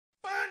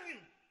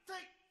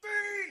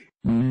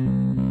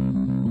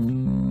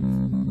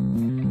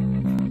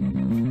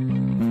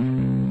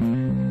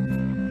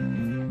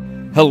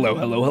Hello,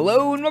 hello,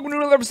 hello, and welcome to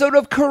another episode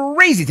of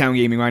Crazy Town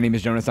Gaming. My name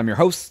is Jonas, I'm your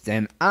host,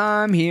 and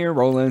I'm here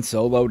rolling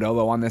solo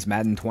dolo on this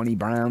Madden 20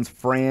 Browns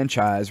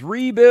franchise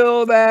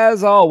rebuild.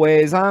 As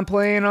always, I'm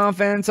playing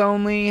offense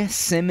only,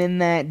 simming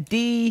that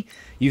D,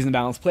 using the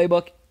balanced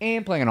playbook,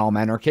 and playing an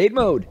all-Madden arcade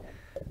mode.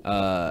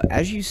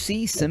 As you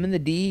see, simming the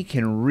D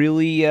can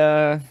really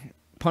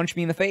punch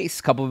me in the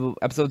face. A couple of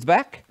episodes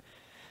back,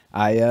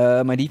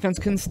 my defense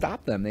couldn't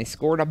stop them. They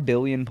scored 1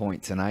 billion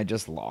points, and I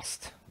just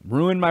lost.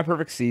 Ruined my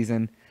perfect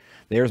season.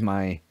 There's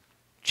my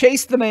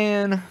chase the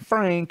man,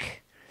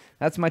 Frank.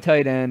 That's my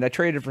tight end. I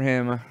traded for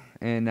him,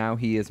 and now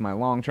he is my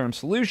long-term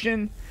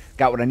solution.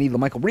 Got what I need.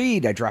 Michael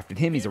Reed. I drafted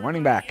him. He's a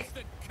running back.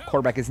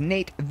 Quarterback is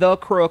Nate the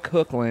Crook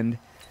Hookland.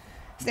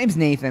 His name's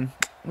Nathan.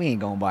 We ain't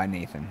going by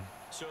Nathan.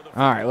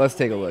 All right, let's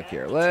take a look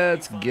here.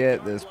 Let's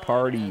get this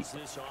party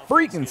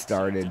freaking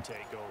started.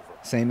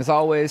 Same as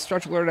always.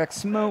 Stretch alert X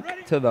smoke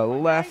to the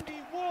left.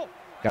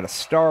 Got a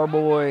star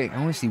boy. I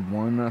only see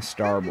one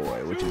star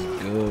boy, which is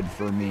good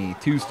for me.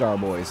 2 star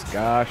boys.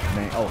 Gosh,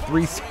 man. Oh,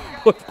 3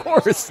 of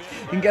course.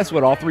 And guess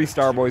what? All 3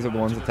 star boys are the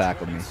ones that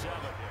tackled me.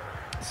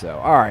 So,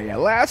 all right, yeah.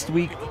 Last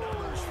week,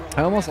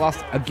 I almost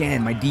lost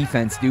again. My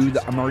defense, dude.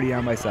 I'm already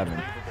down by 7.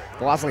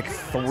 The last like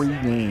 3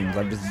 games,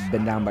 I've just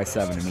been down by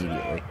 7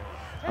 immediately.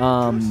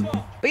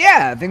 But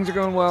yeah, things are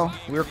going well.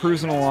 We're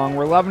cruising along.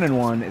 We're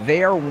 11-1.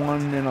 They are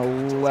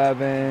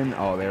 1-11.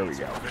 Oh, there we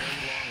go.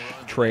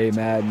 Trey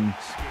Madden.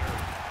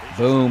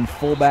 Boom,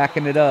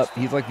 fullbacking it up.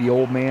 He's like the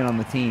old man on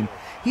the team.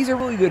 He's a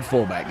really good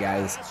fullback,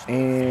 guys.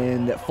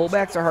 And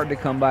fullbacks are hard to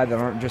come by that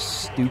aren't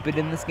just stupid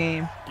in this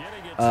game.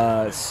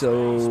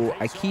 So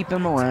I keep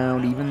him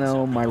around, even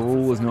though my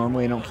rule is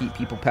normally I don't keep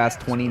people past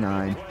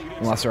 29,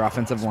 unless they're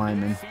offensive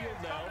linemen.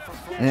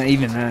 And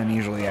even then,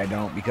 usually I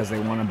don't, because they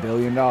want $1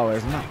 billion.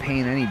 I'm not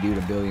paying any dude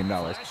 $1 billion.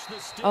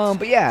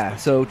 But yeah,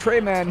 so Trey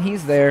Madden,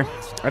 he's there.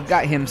 I've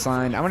got him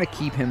signed. I'm going to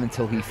keep him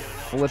until he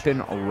flipping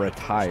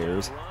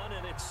retires.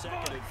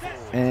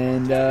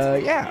 And,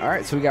 yeah, all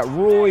right, so we got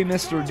Roy,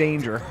 Mr.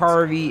 Danger,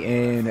 Harvey,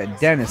 and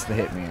Dennis the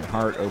Hitman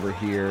Hart over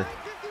here.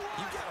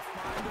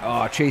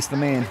 Oh, chase the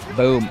man.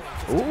 Boom.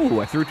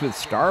 Ooh, I threw it to the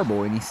star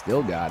boy, and he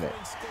still got it.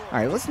 All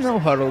right, let's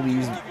no-huddle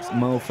these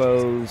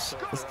mofos.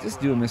 Let's just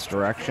do a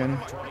misdirection.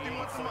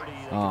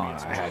 Oh,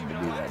 I had to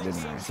do that,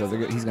 didn't I? So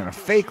he's going to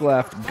fake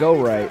left, go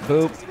right,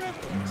 boop,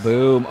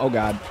 boom. Oh,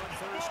 God.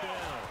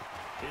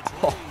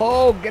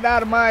 Oh, get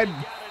out of my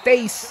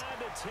face.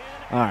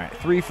 All right,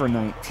 3 for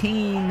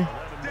 19.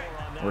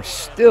 We're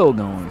still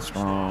going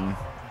strong.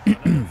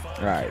 All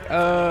right,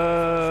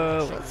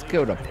 let's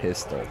go to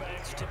pistol.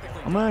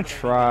 I'm going to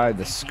try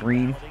the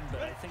screen.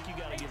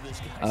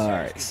 All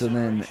right, so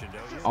then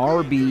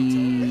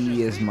RB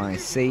is my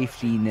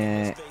safety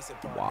net.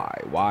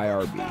 Why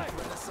RB?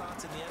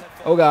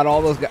 Oh, God,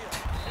 all those guys.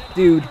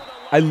 Dude,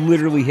 I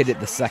literally hit it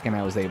the second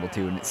I was able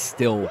to, and it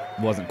still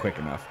wasn't quick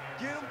enough.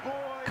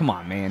 Come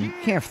on, man. You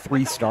can't have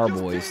 3 star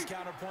boys.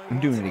 I'm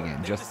doing it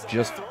again, just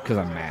because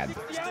I'm mad.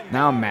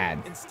 Now I'm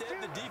mad.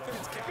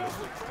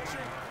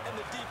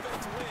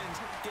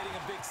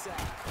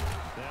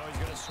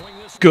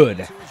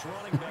 Good.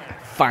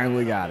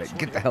 Finally got it.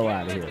 Get the hell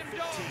out of here.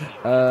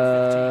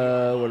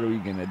 What are we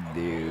going to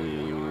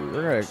do?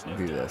 We're going to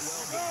do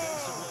this.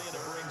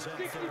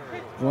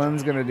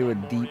 Glenn's going to do a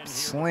deep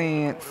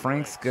slant.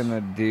 Frank's going to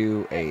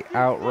do a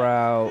out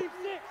route.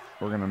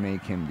 We're going to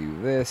make him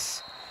do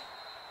this.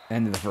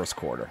 End of the first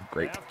quarter.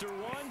 Great.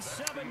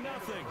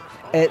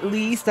 At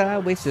least I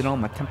wasted all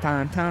my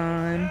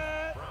time.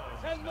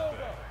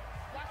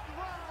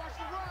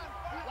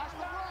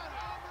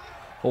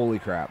 Holy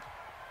crap.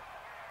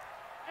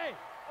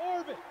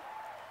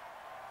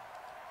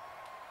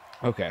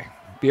 Okay,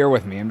 bear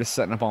with me. I'm just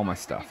setting up all my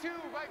stuff.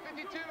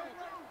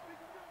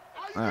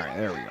 All right,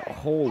 there we go.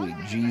 Holy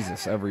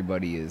Jesus,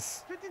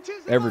 everybody's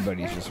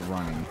just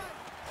running.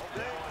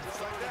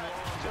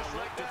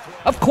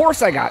 Of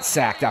course I got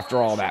sacked after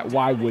all that.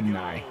 Why wouldn't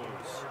I?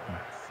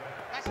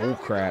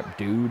 Bullcrap,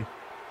 dude.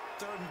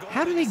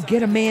 How do they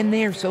get a man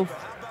there so...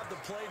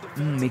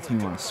 makes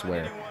me want to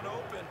swear.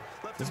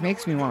 This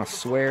makes me want to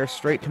swear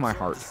straight to my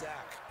heart.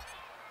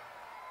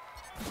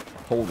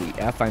 Holy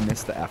F, I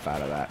missed the F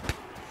out of that.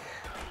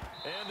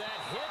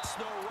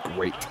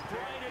 Great.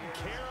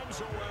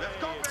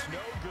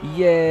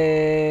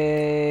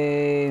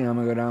 Yay! I'm going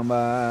to go down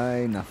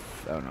by... nothing.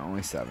 Oh, no,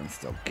 only 7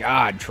 still.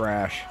 God,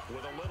 trash.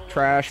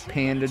 Trash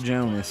Panda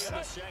Jonas.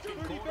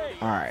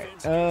 Alright,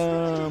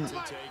 I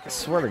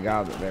swear to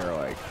God that they're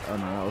like, oh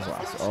no, that was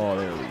last. Oh,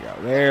 there we go.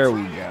 There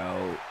we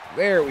go.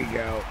 There we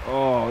go.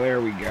 Oh,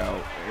 there we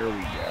go. There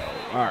we go.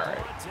 Alright.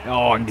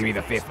 Oh, and give me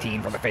the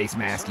 15 for the face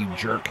mask, you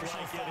jerk.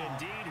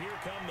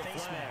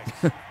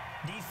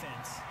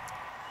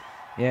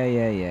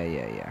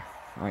 Yeah.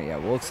 Alright, yeah,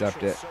 we'll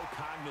accept it.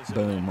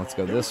 Boom, let's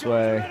go this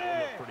way.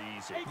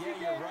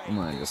 I'm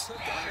gonna just...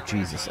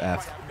 Jesus,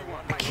 F.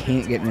 I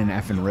can't get in an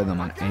effing rhythm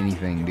on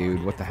anything,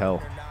 dude. What the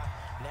hell?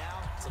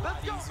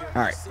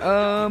 Alright,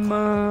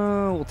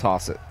 we'll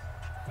toss it.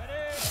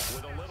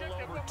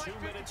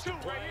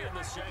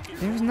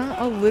 There's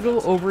not a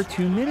little over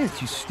 2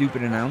 minutes, you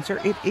stupid announcer.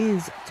 It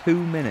is 2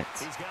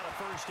 minutes.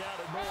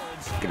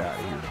 Get out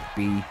of here,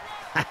 B.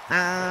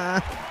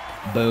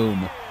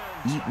 Boom.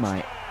 Eat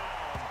my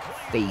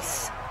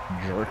face,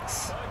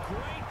 jerks.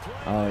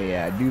 Oh,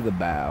 yeah, do the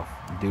bow.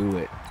 Do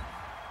it.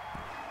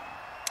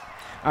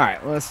 All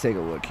right, let's take a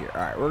look here.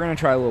 All right, we're going to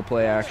try a little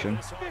play action.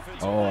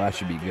 Oh, that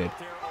should be good.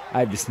 I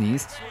have to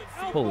sneeze.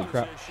 Holy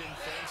crap.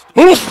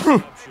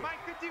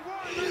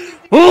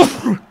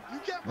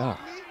 Oh,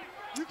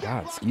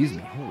 God, excuse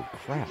me. Holy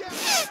crap.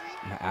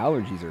 My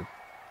allergies are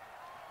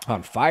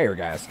on fire,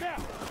 guys.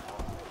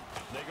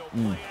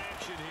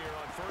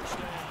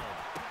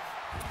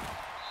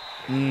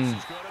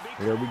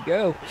 There we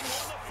go.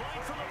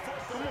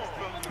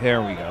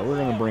 There we go. We're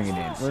going to bring it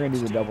in. We're going to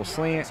do the double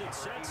slant.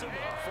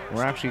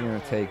 We're actually going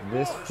to take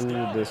this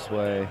fool this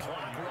way.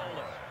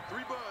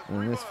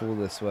 And this fool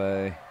this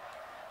way.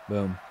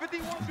 Boom.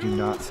 Do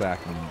not sack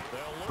me,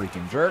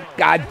 freaking jerk.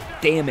 God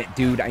damn it,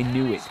 dude. I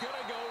knew it.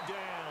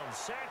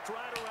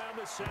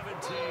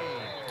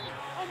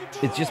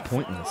 It's just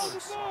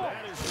pointless.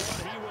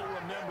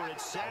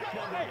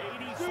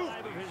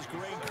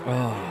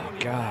 Oh,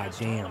 god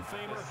damn.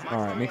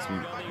 Alright, makes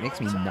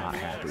me not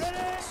happy.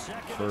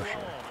 For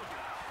sure.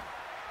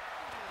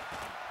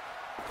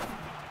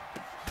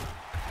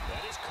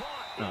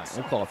 Alright,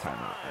 we'll call a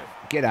timeout.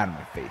 Get out of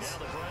my face.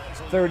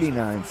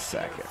 39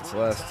 seconds.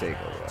 Let's take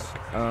a look.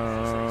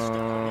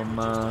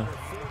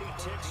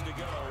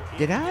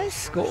 Did I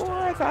score?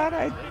 I thought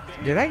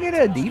did I get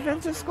a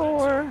defensive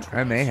score?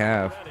 I may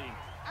have.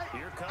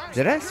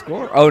 Did I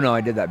score? Oh no,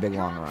 I did that big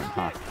long run,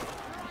 huh?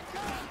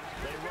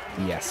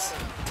 Yes.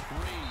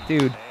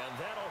 Dude,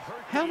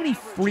 how many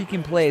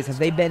freaking plays have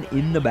they been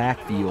in the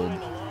backfield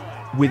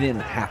within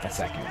half a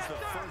second?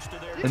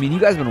 I mean, you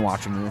guys have been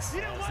watching this.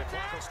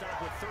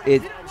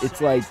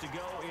 It's like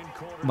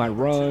my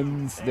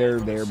runs, they're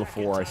there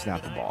before I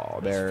snap the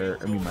ball.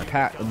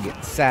 I'm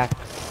getting sacked.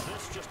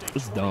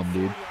 It's dumb,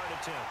 dude.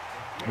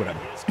 Whatever.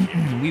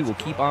 We will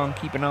keep on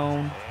keeping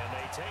on.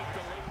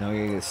 Now we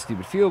gotta get a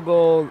stupid field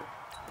goal.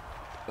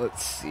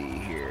 Let's see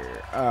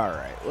here. All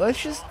right,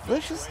 let's just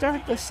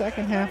start the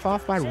second half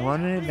off by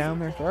running it down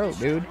their throat,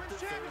 dude.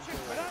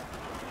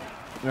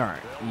 All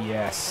right.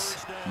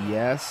 Yes.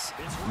 Yes.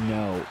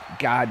 No.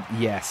 God.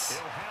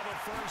 Yes.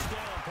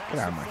 Get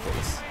out of my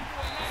face.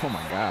 Oh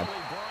my God.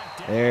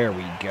 There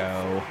we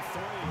go.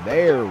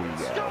 There we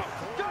go.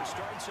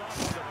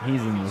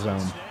 He's in the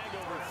zone.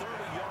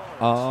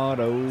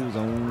 Auto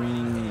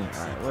zone.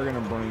 All right, we're gonna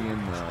bring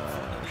in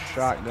the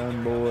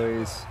shotgun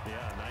boys.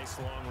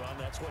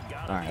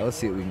 All right, let's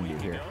see what we can do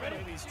here.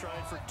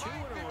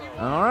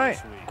 All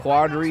right,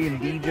 Quadri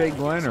and DJ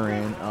Glenn are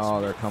in. Oh,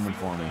 they're coming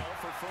for me.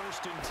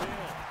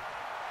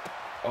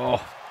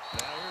 Oh,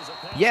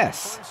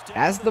 yes.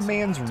 As the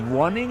man's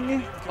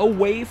running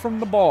away from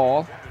the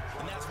ball,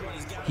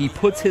 he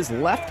puts his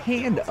left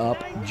hand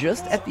up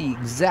just at the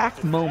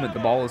exact moment the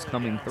ball is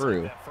coming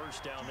through.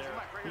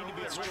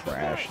 It's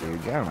trash,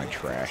 dude. Get out of my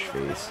trash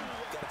face.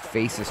 Your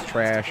face is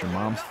trash. Your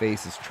mom's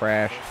face is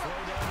trash.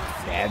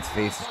 Dad's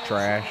face is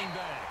trash.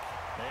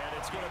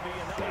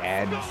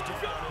 Dad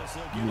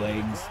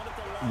legs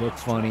look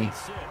funny.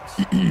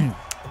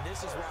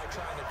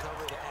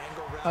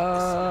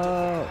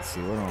 Let's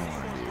see, what do I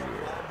want to do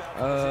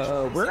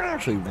here? We're going to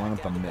actually run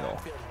up the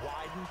middle.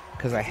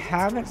 Because I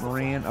haven't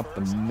ran up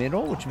the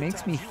middle, which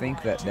makes me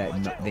think that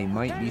they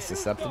might be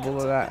susceptible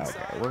to that.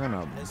 Okay, we're going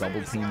to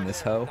double team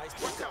this hoe.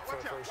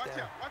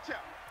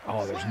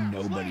 Oh, there's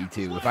nobody,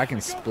 too. If I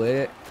can split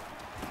it,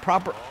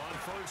 proper...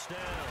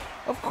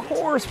 Of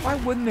course, why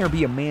wouldn't there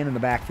be a man in the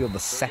backfield the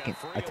second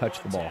I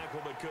touch the ball?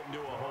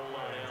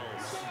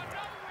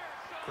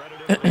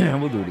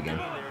 We'll do it again.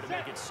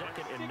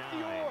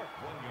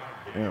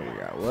 There we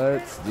go.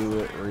 Let's do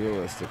it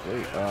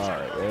realistically. All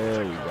right,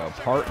 there we go.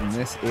 Parting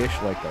this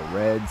ish like the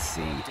Red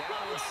Sea.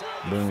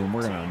 Boom.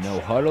 We're gonna no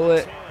huddle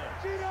it.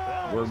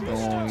 We're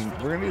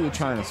gonna do the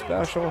China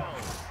special.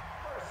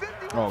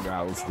 Oh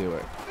god, let's do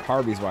it.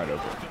 Harvey's wide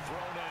open.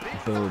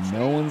 Boom.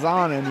 No one's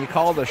on him. You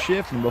call the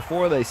shift, and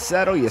before they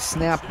settle, you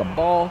snap the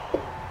ball.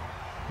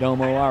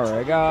 Domo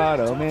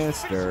arigato,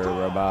 Mr.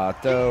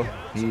 Roboto.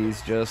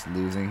 He's just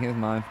losing his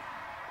mind.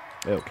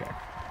 Okay.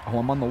 Oh,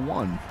 I'm on the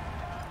 1.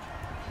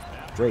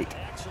 Great.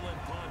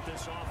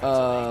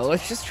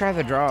 Let's just try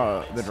the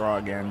draw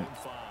again,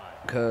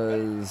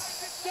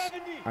 because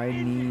I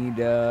need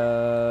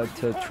to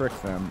trick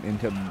them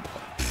into...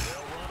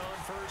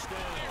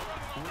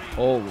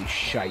 Holy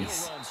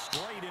shice.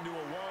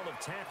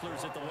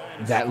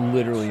 That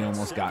literally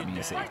almost got me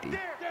a safety.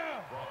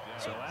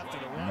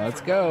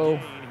 Let's go.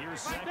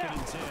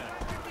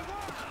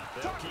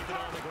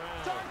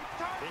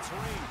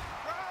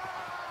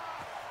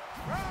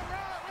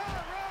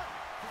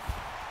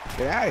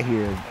 Get out of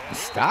here.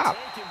 Stop.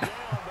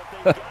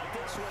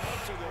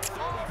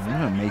 I'm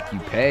gonna make you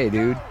pay,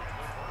 dude.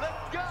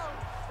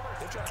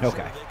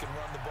 Okay.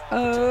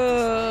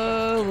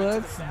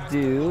 Let's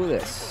do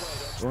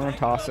this. We're gonna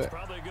toss it.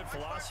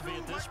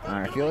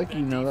 Alright, I feel like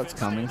you know that's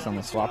coming, so I'm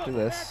gonna swap to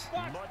this.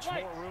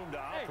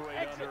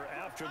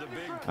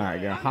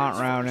 Alright, gonna hot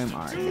route him.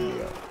 Alright, good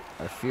deal.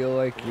 I feel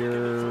like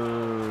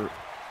you're...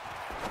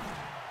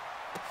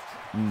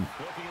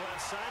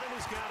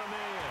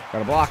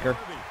 Got a blocker.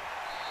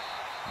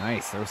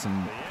 Nice. There were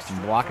some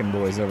blocking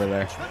boys over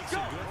there.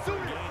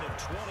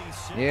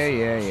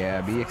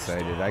 Yeah. Be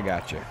excited. I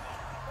got you.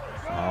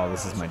 Oh,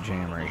 this is my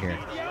jam right here.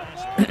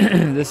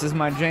 This is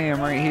my jam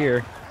right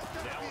here.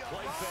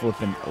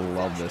 Flippin'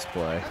 love this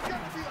play.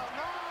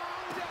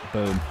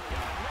 Boom.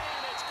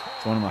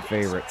 It's one of my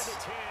favorites.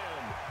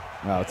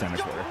 Oh, 10 a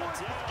quarter.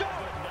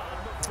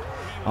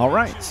 All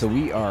right, so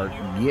we are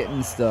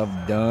getting stuff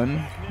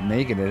done,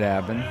 making it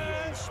happen.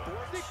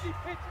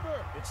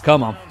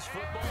 Come on.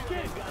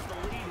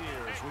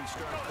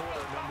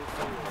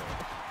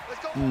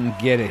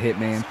 Get it,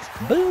 Hitman.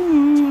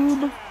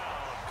 Boom.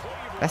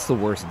 That's the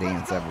worst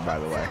dance ever, by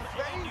the way.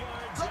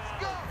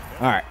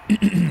 All right,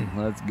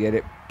 let's get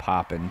it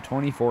popping.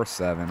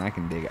 24-7. I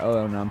can dig it.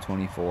 Oh, no, I'm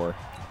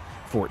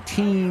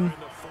 24-14.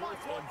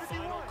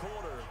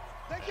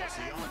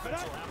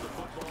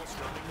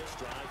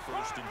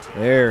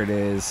 There it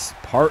is.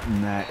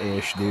 Parting that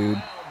ish, dude.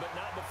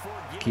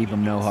 Keep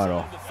him no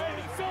huddle.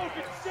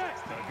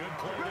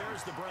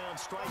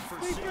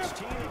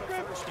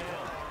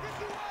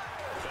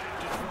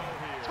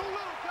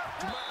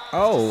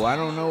 Oh, I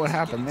don't know what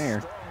happened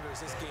there.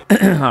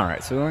 All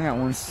right, so we only got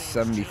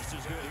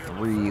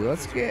 173.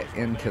 Let's get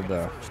into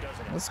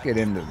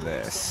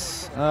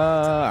this. All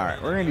right,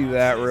 we're gonna do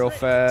that real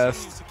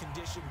fast.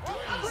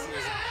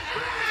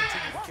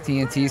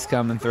 TNT's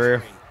coming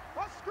through.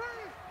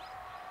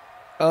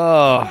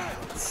 Oh,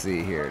 let's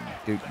see here.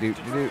 Doot.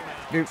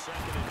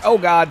 Oh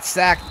God,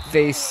 sack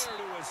face.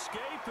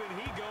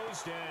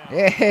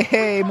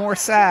 Hey, more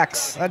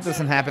sacks. That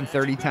doesn't happen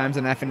 30 times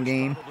an effing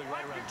game.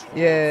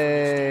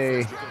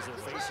 Yay.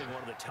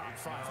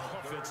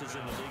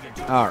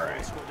 All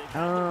right.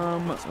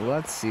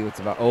 Let's see what's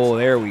about. Oh,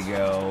 there we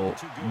go.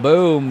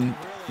 Boom.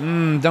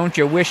 Don't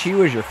you wish he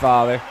was your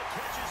father?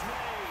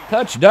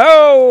 Touchdown,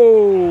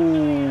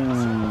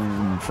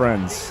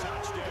 friends.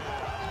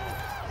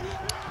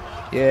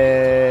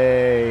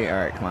 Yay. All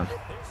right, come on.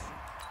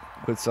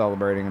 Quit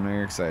celebrating. I know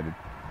you're excited.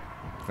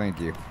 Thank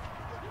you.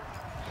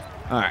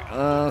 All right,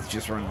 let's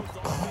just run the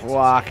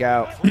clock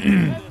out.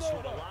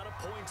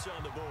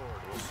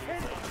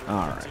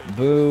 All right,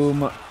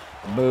 boom.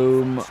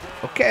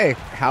 Okay,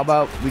 how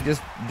about we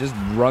just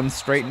run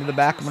straight into the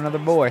back of another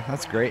boy?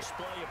 That's great.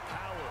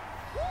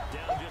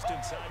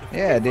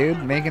 Yeah,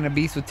 dude, making a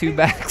beast with two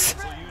backs.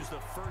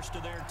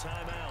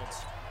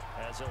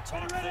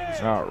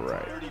 All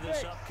right.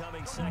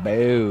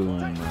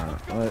 Boom.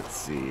 Let's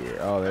see here.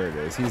 Oh, there it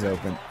is. He's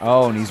open.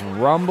 Oh, and he's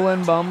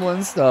rumbling,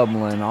 bumbling,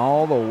 stumbling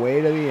all the way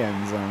to the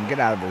end zone. Get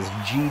out of his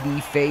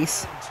GD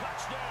face,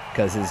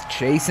 because he's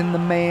chasing the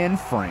man,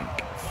 Frank.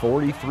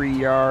 43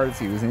 yards.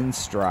 He was in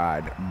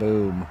stride.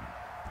 Boom.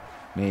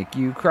 Make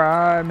you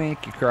cry,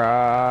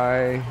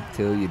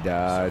 till you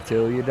die.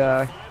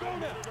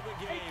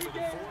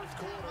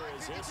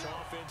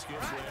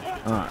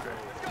 All right.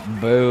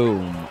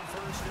 Boom.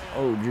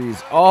 Oh,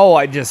 jeez. Oh,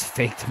 I just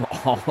faked them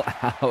all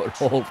out.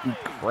 Holy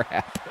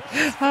crap.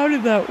 How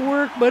did that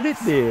work? But it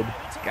did.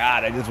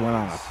 God, I just went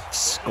on a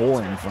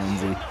scoring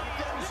frenzy.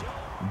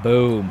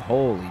 Boom.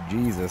 Holy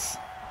Jesus.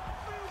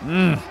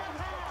 God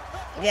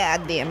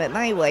damn it.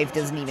 My wife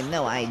doesn't even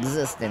know I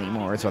exist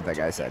anymore. That's what that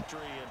guy said.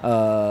 But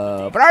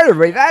all right,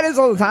 everybody, that is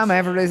all the time I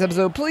have for today's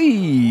episode.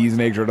 Please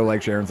make sure to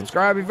like, share, and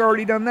subscribe. If you've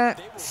already done that,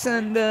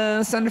 send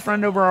a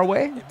friend over our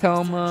way.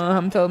 Tell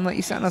them that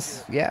you sent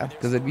us. Yeah,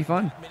 because it'd be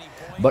fun.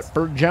 But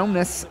for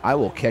Jonas, I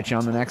will catch you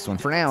on the next one.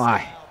 For now,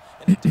 I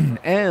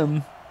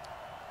am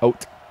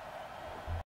out.